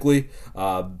statistically.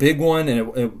 Big one,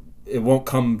 and it won't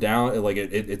come down. Like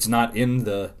it's not in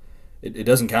the. It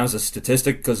doesn't count as a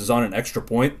statistic because it's on an extra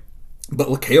point. But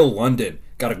LaKale London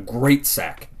got a great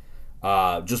sack.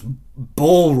 Just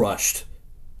bull rushed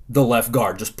the left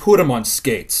guard. Just put him on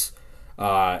skates.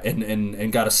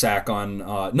 And got a sack on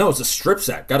no, it's a strip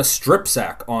sack. Got a strip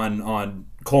sack on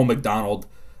Cole McDonald,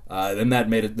 and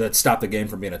that stopped the game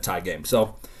from being a tie game.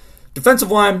 So defensive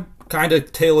line kind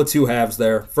of tale of two halves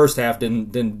there. First half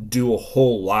didn't do a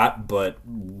whole lot, but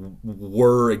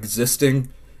were existing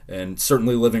and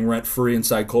certainly living rent free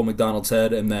inside Cole McDonald's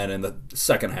head. And then in the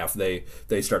second half, they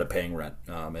started paying rent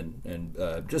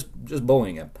and just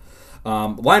bullying him.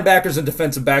 Linebackers and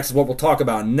defensive backs is what we'll talk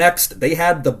about next. They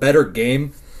had the better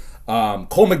game.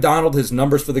 Cole McDonald, his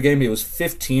numbers for the game, he was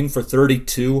 15 for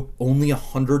 32, only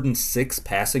 106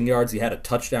 passing yards. He had a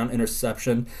touchdown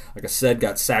interception. Like I said,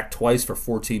 got sacked twice for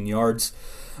 14 yards.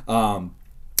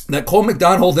 That Cole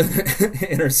McDonald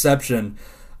interception,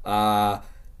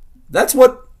 that's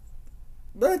what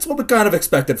we kind of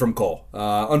expected from Cole.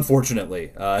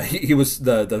 Unfortunately, he was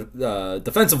the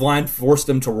defensive line forced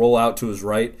him to roll out to his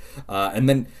right, and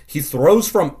then he throws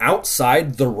from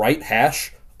outside the right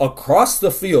hash across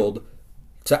the field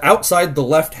to outside the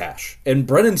left hash, and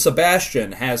Brendan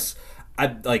Sebastian has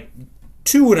like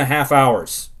 2.5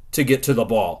 hours to get to the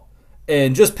ball,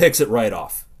 and just picks it right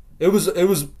off. It was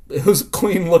a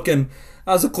clean looking.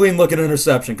 That was a clean looking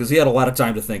interception because he had a lot of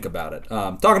time to think about it.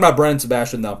 Talking about Brendan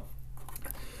Sebastian though.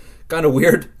 Kind of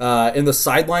weird. In the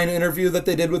sideline interview that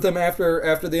they did with him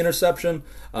after the interception,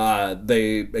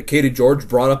 Katie George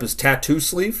brought up his tattoo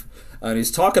sleeve, and he's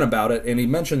talking about it, and he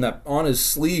mentioned that on his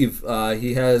sleeve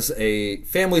he has a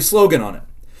family slogan on it,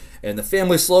 and the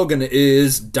family slogan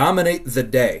is "Dominate the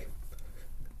Day."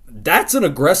 That's an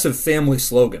aggressive family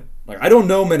slogan. Like, I don't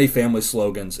know many family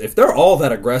slogans. If they're all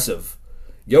that aggressive,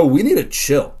 yo, we need to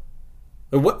chill.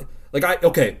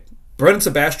 Brendan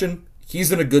Sebastian,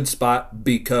 he's in a good spot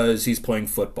because he's playing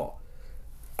football.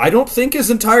 I don't think his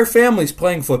entire family's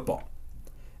playing football.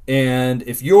 And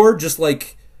if you're just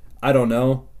like, I don't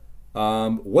know,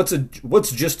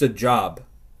 what's just a job?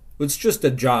 What's just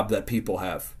a job that people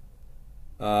have?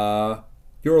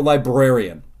 You're a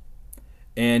librarian,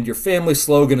 and your family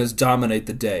slogan is "Dominate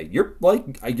the Day." You're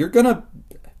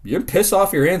piss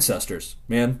off your ancestors,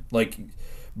 man. Like,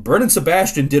 Brendan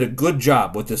Sebastian did a good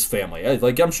job with this family.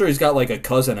 Like, I'm sure he's got like a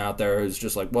cousin out there who's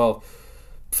just like, well,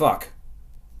 fuck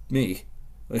me.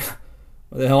 Like,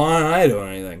 what the hell am I doing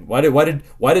anything? Why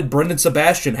did Brendan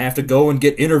Sebastian have to go and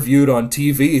get interviewed on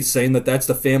TV saying that that's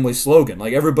the family slogan?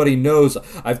 Like, everybody knows.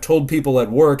 I've told people at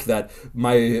work that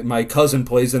my cousin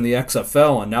plays in the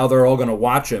XFL, and now they're all gonna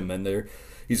watch him, and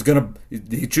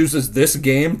he chooses this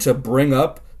game to bring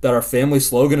up that our family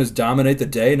slogan is "Dominate the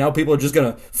Day." Now people are just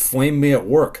gonna flame me at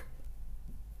work.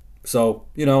 So,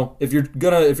 you know, if you're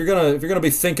gonna be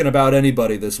thinking about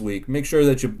anybody this week, make sure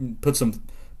that you put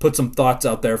some thoughts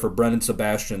out there for Brendan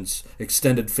Sebastian's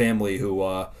extended family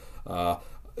who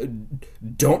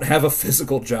don't have a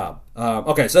physical job.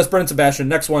 Okay, so that's Brendan Sebastian.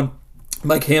 Next one,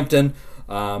 Mike Hampton.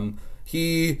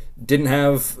 He didn't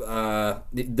have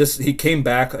this. He came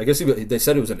back. I guess they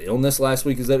said it was an illness last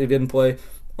week. Is that he didn't play?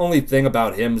 Only thing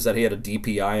about him is that he had a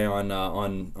DPI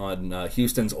on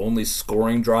Houston's only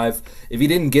scoring drive. If he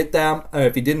didn't get that,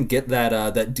 that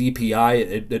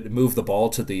DPI, it moved the ball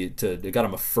it got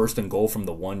him a 1st and goal from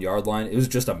the 1 yard line. It was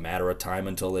just a matter of time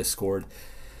until they scored.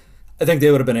 I think they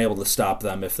would have been able to stop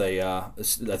them if they. I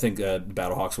think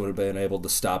Battlehawks would have been able to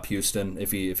stop Houston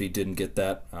if he didn't get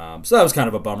that. So that was kind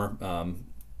of a bummer.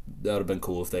 That would have been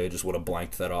cool if they just would have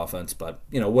blanked that offense. But,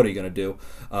 you know, what are you going to do?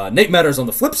 Nate Metters on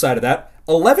the flip side of that,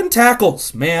 11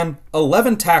 tackles, man.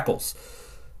 11 tackles.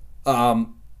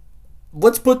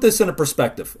 Let's put this into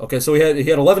perspective. Okay, so he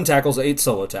had 11 tackles, 8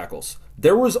 solo tackles.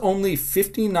 There was only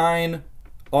 59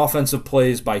 offensive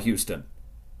plays by Houston.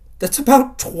 That's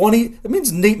about 20. That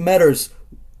means Nate Metters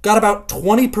got about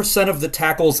 20% of the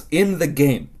tackles in the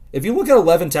game. If you look at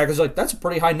 11 tackles, you're like, that's a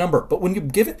pretty high number. But when you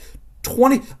give it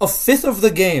 20, a fifth of the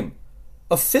game,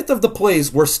 a fifth of the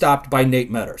plays were stopped by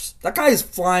Nate Metters. That guy is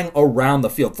flying around the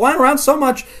field. Flying around so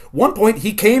much, one point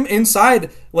he came inside,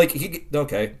 you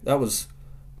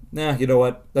know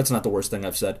what? That's not the worst thing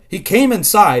I've said. He came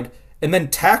inside and then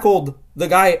tackled the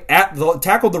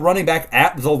running back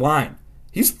at the line.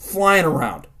 He's flying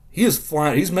around. He is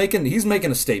flying. He's making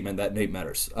a statement, that Nate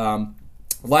Metters.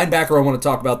 Linebacker I want to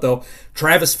talk about, though,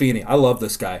 Travis Feeney. I love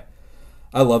this guy.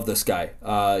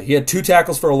 He had 2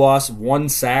 tackles for a loss, 1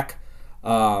 sack.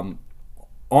 On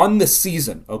the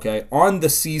season, okay? On the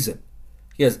season,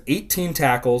 he has 18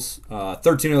 tackles.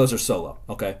 13 of those are solo,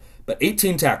 okay? But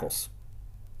 18 tackles.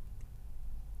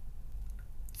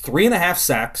 3.5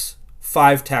 sacks,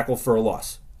 5 tackle for a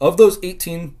loss. Of those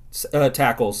 18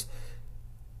 tackles,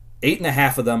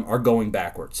 8.5 of them are going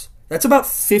backwards. That's about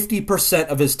 50%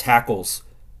 of his tackles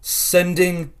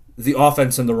sending the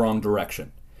offense in the wrong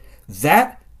direction.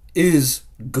 That is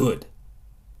good.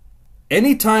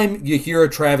 Anytime you hear a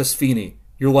Travis Feeney,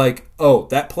 you're like, oh,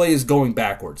 that play is going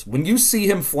backwards. When you see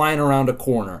him flying around a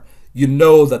corner, you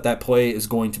know that play is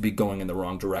going to be going in the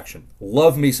wrong direction.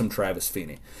 Love me some Travis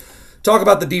Feeney. Talk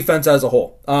about the defense as a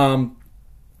whole.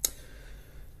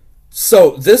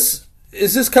 So this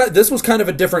was kind of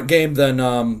a different game than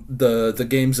the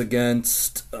games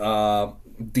against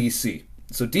DC.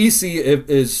 So DC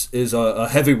is a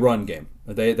heavy run game.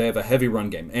 They have a heavy run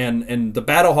game, and the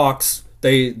Battlehawks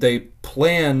they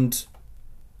planned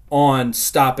on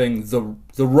stopping the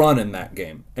run in that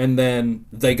game, and then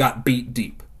they got beat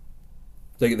deep.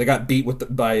 They got beat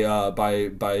by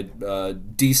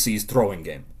DC's throwing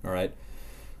game. All right.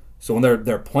 So when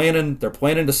they're planning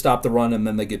to stop the run, and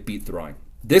then they get beat throwing.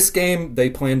 This game they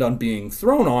planned on being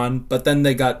thrown on, but then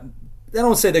I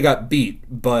don't say they got beat,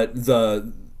 but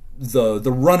the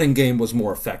running game was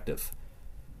more effective.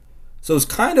 So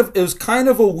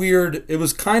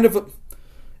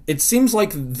it seems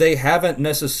like they haven't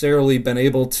necessarily been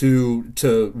able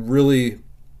to really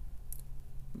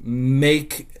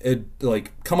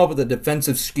come up with a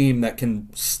defensive scheme that can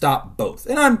stop both.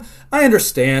 And I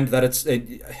understand that it's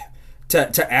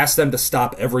to ask them to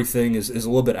stop everything is a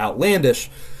little bit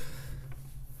outlandish.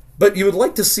 But you would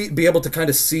like to be able to kind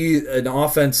of see an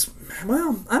offense.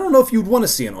 Well, I don't know if you'd want to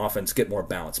see an offense get more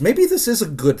balanced. Maybe this is a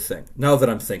good thing now that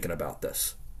I'm thinking about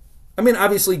this. I mean,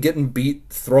 obviously getting beat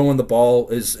throwing the ball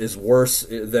is worse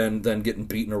than getting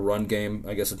beat in a run game,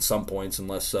 I guess at some points,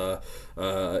 unless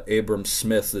Abram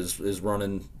Smith is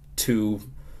running 2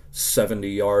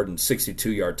 70-yard and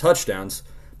 62-yard touchdowns.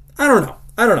 I don't know.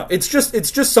 It's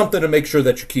just something to make sure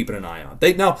that you're keeping an eye on.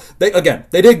 They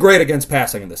did great against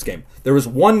passing in this game. There was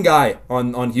one guy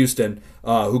on Houston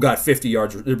who got 50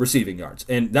 yards receiving yards,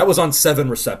 and that was on 7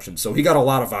 receptions. So he got a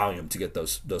lot of volume to get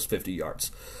those 50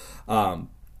 yards.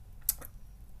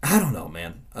 I don't know,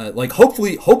 man.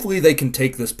 Hopefully they can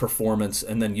take this performance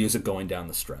and then use it going down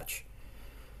the stretch.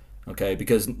 Okay,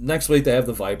 because next week they have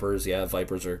the Vipers. Yeah,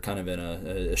 Vipers are kind of in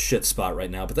a shit spot right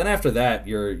now. But then after that,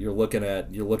 you're looking at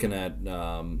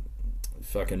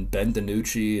fucking Ben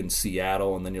DiNucci in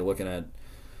Seattle, and then you're looking at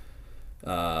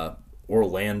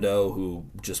Orlando, who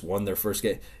just won their first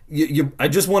game. I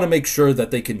just want to make sure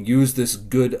that they can use this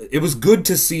good. It was good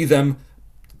to see them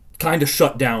kind of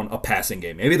shut down a passing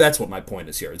game. Maybe that's what my point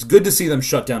is here. It's good to see them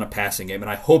shut down a passing game, and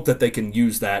I hope that they can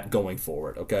use that going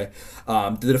forward. Okay,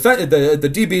 the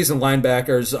DBs and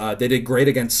linebackers they did great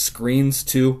against screens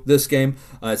too this game.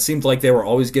 It seemed like they were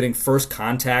always getting first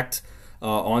contact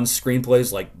on screen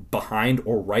plays, like behind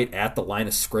or right at the line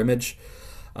of scrimmage.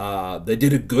 They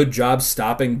did a good job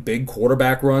stopping big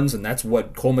quarterback runs, and that's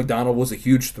what Cole McDonald was a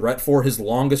huge threat for. His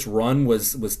longest run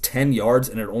was 10 yards,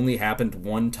 and it only happened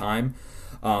one time.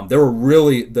 They were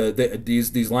really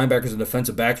these linebackers and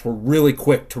defensive backs were really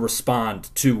quick to respond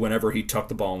to whenever he tucked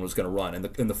the ball and was going to run.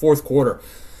 In the fourth quarter,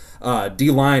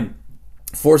 D-line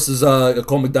forces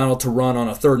Cole McDonald to run on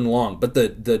a 3rd and long, but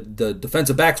the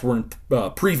defensive backs were in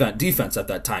prevent defense at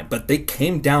that time. But they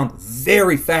came down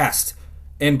very fast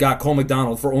and got Cole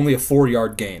McDonald for only a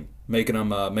 4-yard gain, making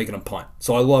him punt.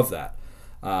 So I love that.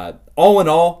 All in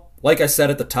all, like I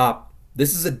said at the top,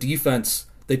 this is a defense.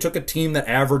 They took a team that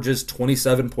averages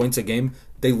 27 points a game.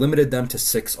 They limited them to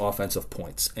 6 offensive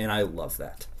points, and I love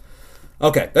that.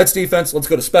 Okay, that's defense. Let's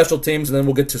go to special teams, and then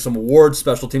we'll get to some awards.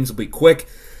 Special teams will be quick.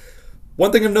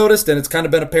 One thing I've noticed, and it's kind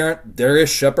of been apparent, Darius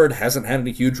Shepard hasn't had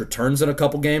any huge returns in a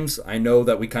couple games. I know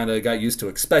that we kind of got used to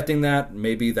expecting that.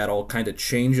 Maybe that all kind of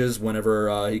changes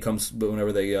whenever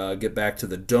they get back to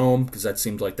the Dome, because that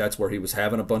seems like that's where he was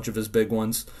having a bunch of his big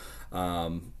ones.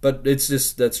 But that's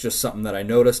just something that I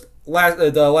noticed.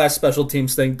 The last special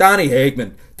teams thing, Donnie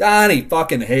fucking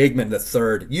Hagman the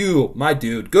third. You, my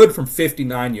dude, good from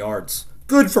 59 yards.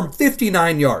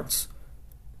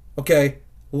 Okay,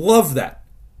 love that.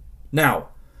 Now,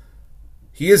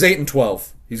 he is 8-12.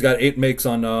 He's got 8 makes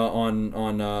on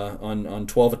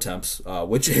 12 attempts,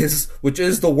 which is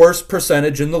the worst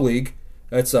percentage in the league.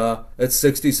 It's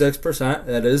 66%.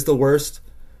 That is the worst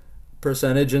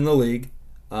percentage in the league.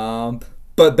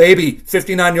 But baby,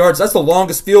 59 yards, that's the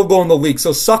longest field goal in the league.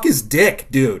 So suck his dick,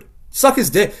 dude. Suck his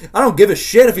dick. I don't give a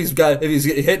shit if he's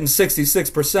hitting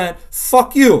 66%.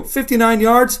 Fuck you. 59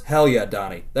 yards? Hell yeah,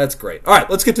 Donnie. That's great. All right,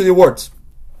 let's get to the awards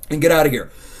and get out of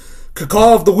here.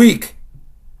 reKAWp of the week.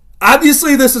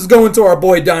 Obviously, this is going to our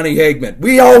boy Donnie Hagman.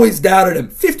 We always doubted him.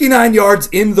 59 yards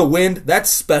in the wind. That's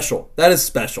special. That is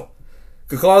special.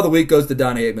 reKAWp of the week goes to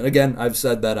Donnie Hagman. Again, I've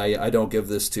said that I don't give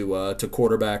this to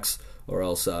quarterbacks, or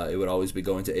else it would always be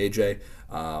going to AJ.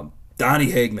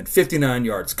 Donnie Hagman, 59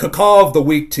 yards. reKAWp of the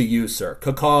week to you, sir.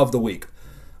 reKAWp of the week.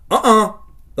 The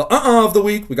of the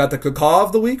week. We got the reKAWp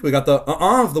of the week. We got the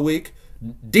of the week.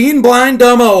 Dean Blind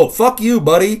Dumbo. Fuck you,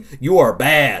 buddy. You are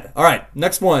bad. All right,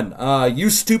 next one.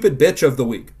 You stupid bitch of the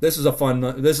week. This is a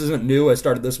fun. This isn't new. I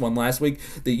started this one last week.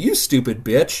 The you stupid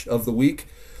bitch of the week.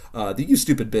 The you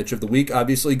stupid bitch of the week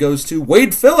obviously goes to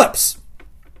Wade Phillips.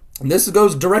 And this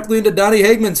goes directly into Donnie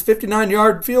Hagman's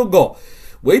 59-yard field goal.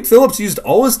 Wade Phillips used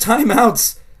all his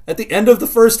timeouts at the end of the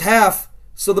first half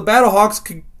so the Battlehawks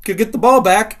could get the ball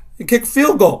back and kick a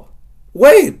field goal.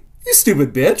 Wade, you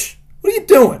stupid bitch. What are you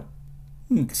doing?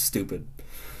 Stupid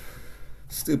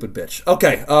bitch.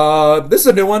 Okay, this is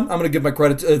a new one. I'm going to give my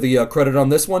credit on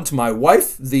this one to my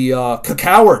wife, the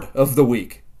reKAWp of the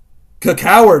week.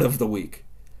 reKAWp of the week.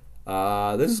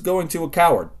 This is going to a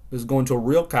coward. This is going to a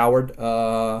real coward.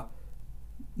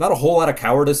 Not a whole lot of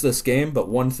cowardice this game, but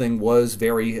one thing was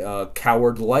very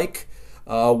coward-like.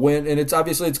 And it's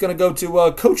going to go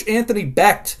to Coach Anthony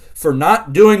Becht for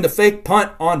not doing the fake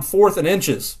punt on 4th and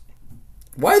inches.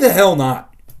 Why the hell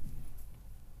not?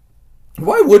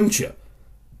 Why wouldn't you?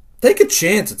 Take a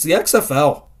chance. It's the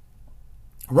XFL.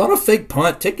 Run a fake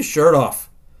punt. Take your shirt off.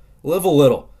 Live a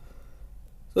little.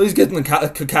 So he's getting the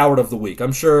reKAWp of the week.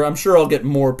 I'm sure I'll get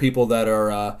more people that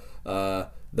are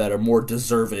more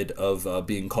deserved of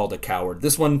being called a coward.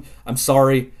 This one, I'm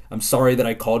sorry that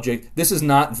I called you. This is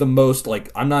not the most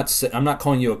I'm not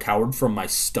calling you a coward from my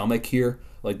stomach here.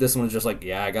 Like this one is just like,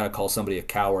 yeah, I gotta call somebody a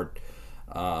coward.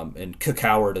 And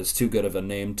reKAWp is too good of a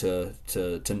name to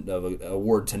a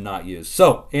word to not use.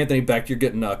 So Anthony Becht, you're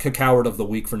getting a reKAWp of the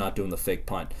week for not doing the fake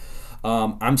punt.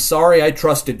 I'm sorry I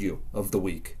trusted you of the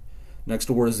week. Next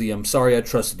award is the I'm sorry I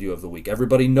trusted you of the week.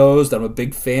 Everybody knows that I'm a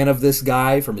big fan of this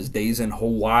guy from his days in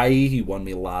Hawaii. He won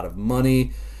me a lot of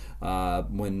money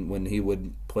when he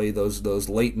would play those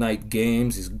late night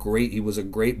games. He's great. He was a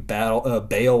great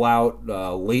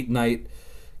bailout late night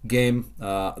game.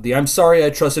 The I'm sorry I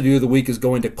trusted you of the week is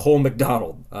going to Cole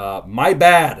McDonald. My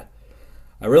bad.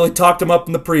 I really talked him up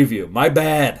in the preview. My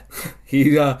bad.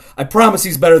 I promise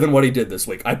he's better than what he did this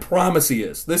week. I promise he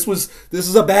is. This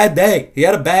is a bad day. He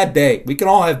had a bad day. We can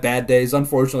all have bad days.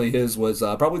 Unfortunately, his was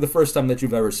probably the first time that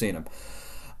you've ever seen him.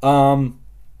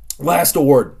 Last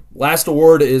award. Last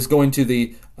award is going to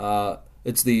the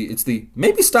it's the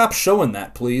maybe stop showing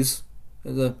that, please.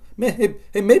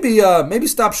 Maybe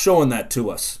stop showing that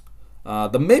to us.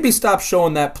 The maybe stop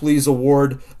showing that please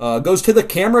award goes to the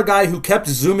camera guy who kept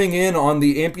zooming in on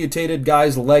the amputated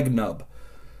guy's leg nub.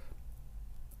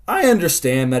 I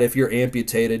understand that if you're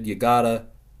amputated, you gotta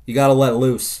let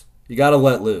loose. You gotta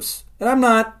let loose. And I'm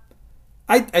not.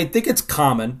 I think it's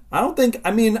common. I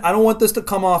don't want this to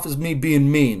come off as me being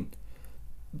mean.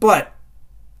 But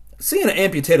seeing an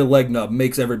amputated leg nub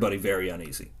makes everybody very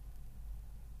uneasy.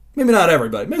 Maybe not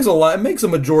everybody. It makes a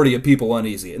majority of people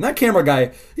uneasy. And that camera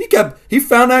guy, he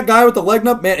found that guy with the leg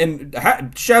nub, man,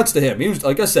 and shouts to him. He was,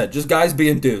 like I said, just guys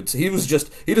being dudes. He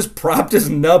just propped his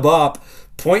nub up,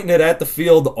 pointing it at the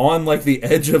field on like the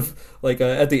edge of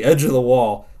at the edge of the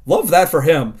wall. Love that for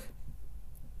him.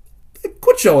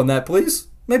 Quit showing that, please.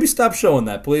 Maybe stop showing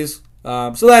that, please.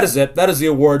 So that is it. That is the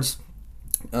awards.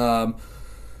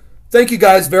 Thank you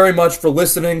guys very much for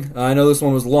listening. I know this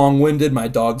one was long-winded. My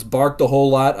dogs barked a whole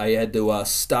lot. I had to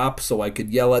stop so I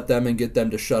could yell at them and get them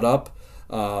to shut up.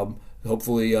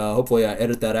 Hopefully I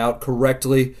edit that out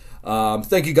correctly.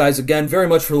 Thank you guys again very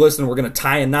much for listening. We're going to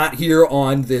tie a knot here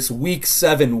on this Week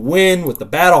 7 win with the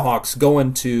Battlehawks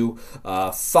going to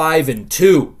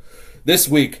 5-2. This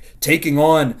week, taking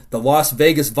on the Las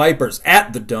Vegas Vipers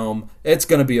at the Dome. It's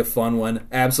going to be a fun one.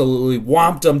 Absolutely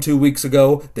whomped them 2 weeks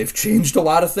ago. They've changed a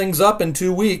lot of things up in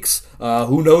 2 weeks.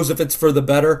 Who knows if it's for the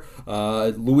better.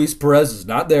 Luis Perez is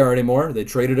not there anymore. They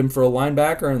traded him for a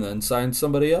linebacker and then signed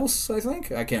somebody else, I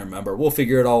think. I can't remember. We'll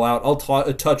figure it all out. I'll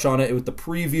touch on it with the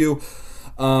preview.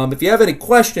 If you have any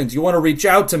questions, you want to reach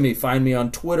out to me, find me on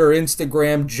Twitter,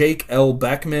 Instagram. Jake L.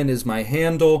 Beckman is my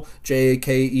handle,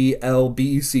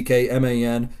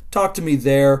 JakelBeckman. Talk to me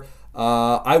there.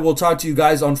 I will talk to you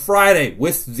guys on Friday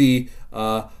with the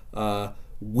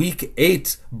Week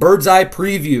 8 Bird's Eye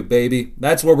Preview, baby.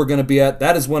 That's where we're going to be at.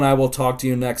 That is when I will talk to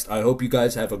you next. I hope you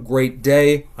guys have a great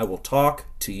day. I will talk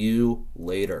to you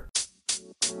later.